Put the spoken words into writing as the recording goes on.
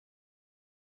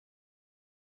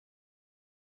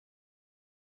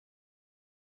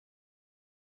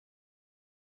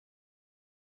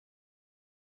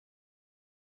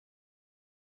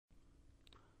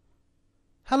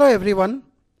Hello everyone,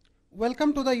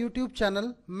 welcome to the YouTube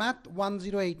channel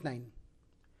Math1089.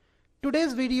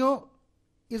 Today's video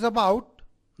is about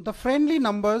the friendly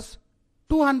numbers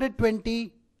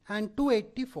 220 and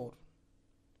 284.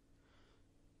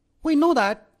 We know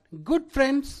that good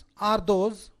friends are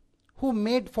those who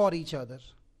made for each other.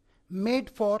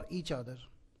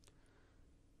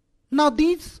 Now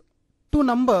these two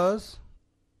numbers,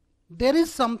 there is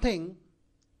something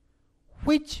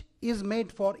which is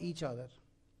made for each other.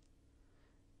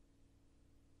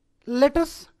 Let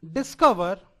us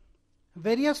discover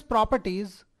various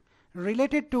properties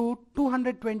related to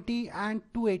 220 and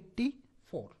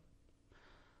 284.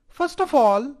 First of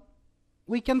all,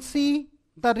 we can see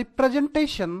the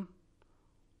representation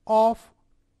of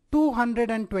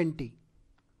 220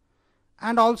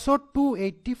 and also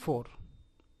 284.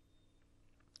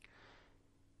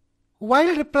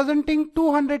 While representing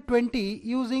 220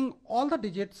 using all the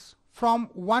digits from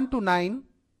 1 to 9,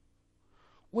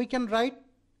 we can write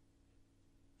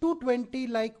 220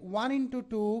 like 1 into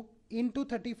 2 into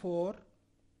 34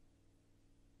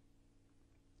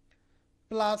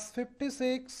 plus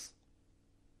 56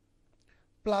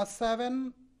 plus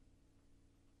 7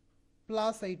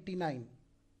 plus 89.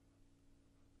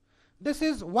 This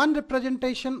is one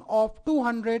representation of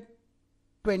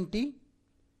 220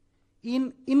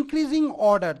 in increasing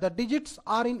order. The digits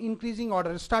are in increasing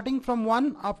order starting from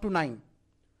 1 up to 9.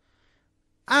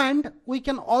 And we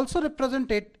can also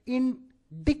represent it in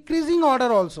decreasing order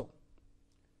also,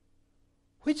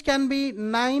 which can be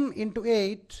 9 into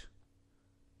 8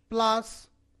 plus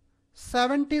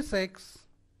 76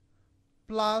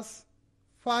 plus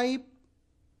 5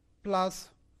 plus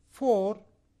 4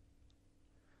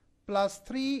 plus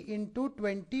 3 into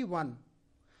 21.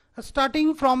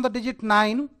 Starting from the digit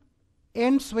 9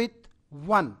 ends with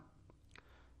 1.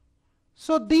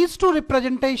 So these two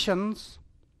representations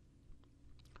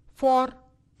for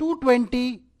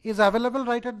 220 is available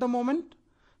right at the moment.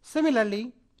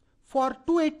 Similarly, for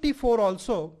 284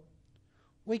 also,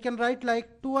 we can write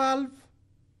like 12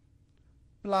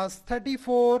 plus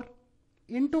 34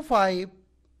 into 5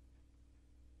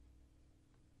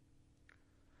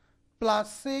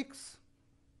 plus 6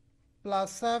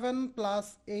 plus 7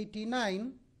 plus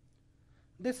 89.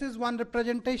 This is one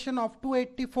representation of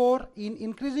 284 in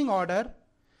increasing order.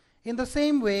 In the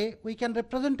same way, we can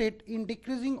represent it in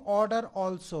decreasing order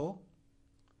also.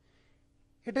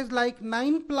 It is like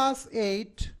 9 plus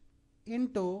 8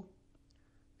 into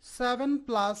 7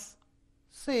 plus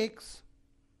 6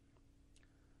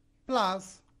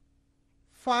 plus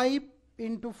 5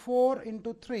 into 4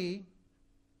 into 3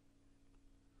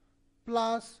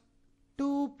 plus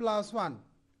 2 plus 1.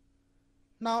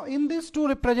 Now in these two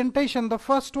representation, the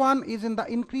first one is in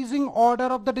the increasing order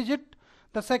of the digit,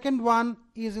 the second one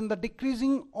is in the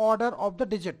decreasing order of the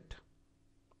digit.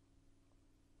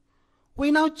 We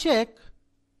now check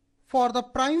for the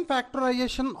prime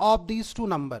factorization of these two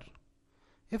numbers.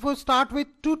 If we start with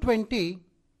 220,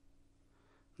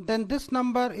 then this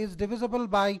number is divisible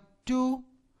by 2,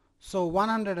 so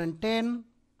 110.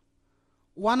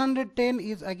 110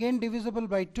 is again divisible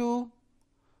by 2,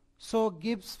 so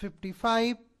gives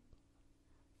 55.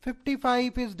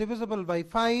 55 is divisible by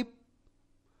 5,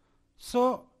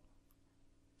 so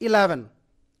 11.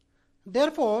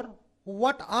 Therefore,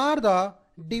 what are the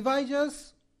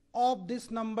divisors of this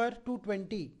number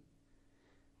 220?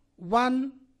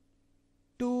 1,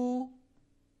 2,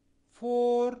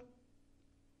 4,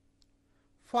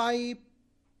 5,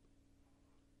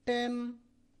 10,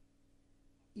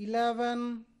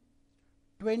 11,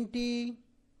 20,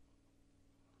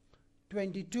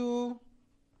 22,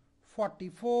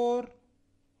 44,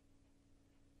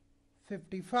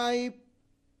 55,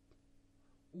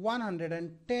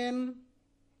 110,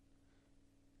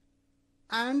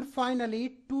 and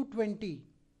finally 220.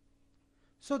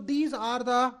 So these are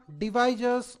the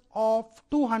divisors of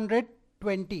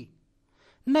 220.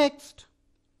 Next,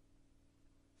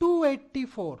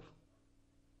 284.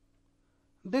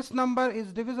 This number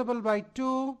is divisible by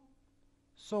 2,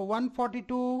 so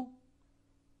 142.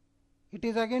 It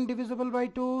is again divisible by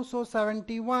 2, so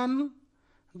 71.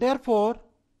 Therefore,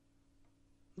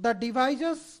 the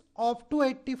divisors of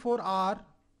 284 are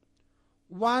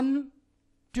 1,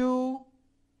 2,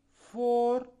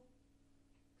 4,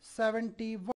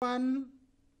 71,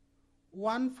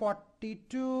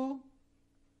 142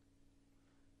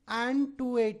 and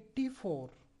 284.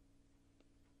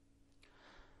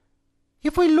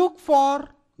 If we look for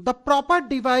the proper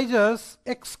divisors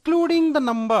excluding the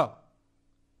number,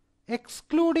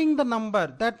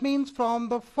 that means from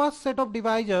the first set of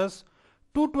divisors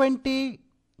 220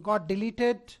 got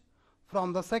deleted,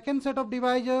 from the second set of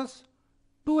divisors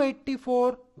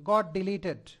 284 got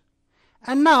deleted.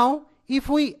 And now if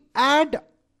we add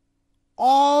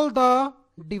all the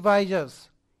divisors,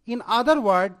 in other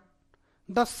words,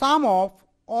 the sum of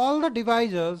all the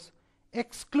divisors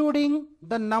excluding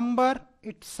the number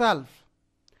itself.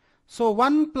 So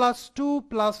 1 plus 2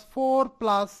 plus 4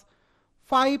 plus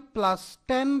 5 plus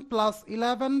 10 plus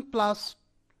 11 plus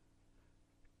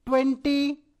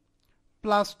 20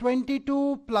 plus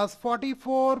 22 plus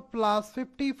 44 plus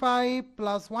 55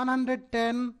 plus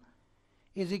 110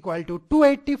 is equal to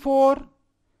 284,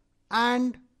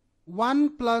 and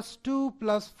 1 plus 2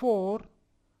 plus 4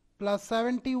 plus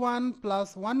 71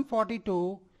 plus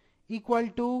 142 equal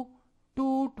to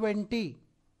 220.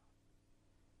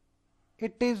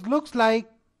 It looks like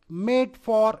made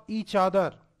for each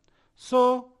other.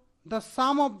 So the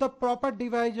sum of the proper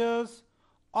divisors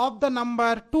of the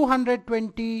number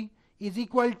 220 is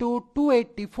equal to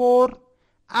 284,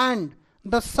 and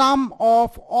the sum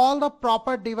of all the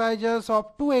proper divisors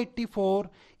of 284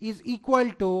 is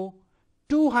equal to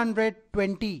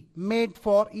 220, made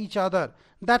for each other.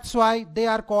 That's why they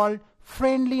are called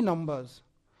friendly numbers.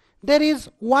 There is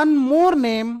one more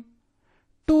name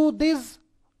to this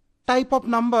type of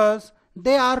numbers.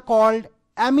 They are called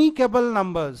amicable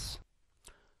numbers.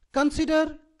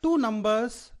 Consider two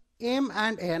numbers m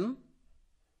and n,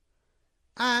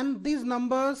 and these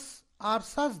numbers are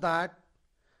such that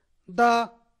the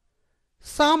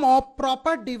sum of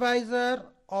proper divisor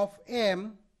of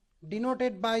m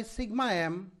denoted by sigma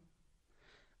m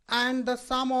and the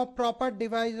sum of proper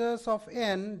divisors of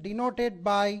n denoted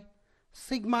by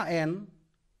sigma n,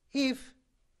 if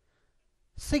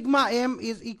sigma m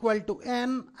is equal to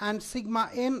n and sigma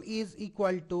n is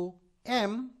equal to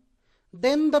m,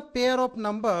 then the pair of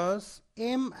numbers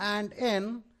m and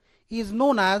n is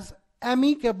known as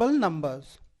amicable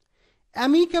numbers.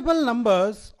 Amicable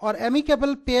numbers or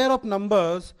amicable pair of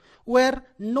numbers were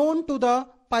known to the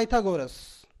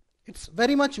Pythagoras. It's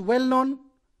very much well known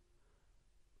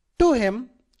to him,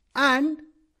 and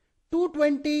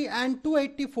 220 and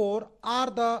 284 are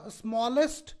the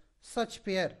smallest such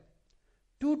pair.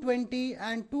 220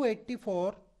 and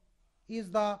 284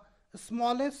 is the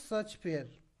smallest such pair.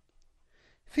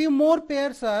 Few more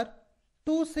pairs are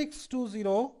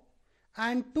 2620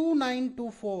 and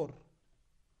 2924.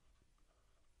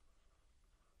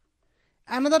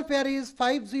 Another pair is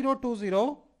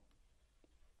 5020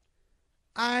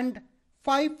 and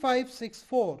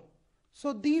 5564.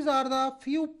 So these are the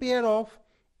few pair of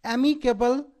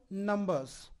amicable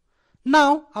numbers.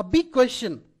 Now a big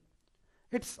question.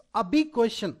 It's a big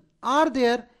question. Are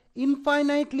there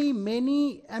infinitely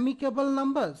many amicable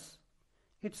numbers?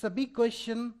 It's a big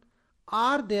question.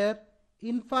 Are there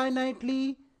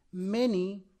infinitely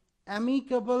many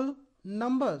amicable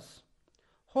numbers?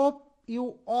 Hope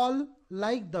you all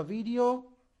like the video.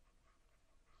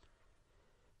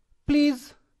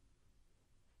 Please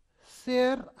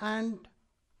share and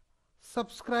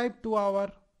subscribe to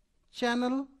our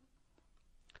channel.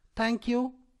 Thank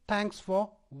you. Thanks for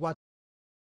watching.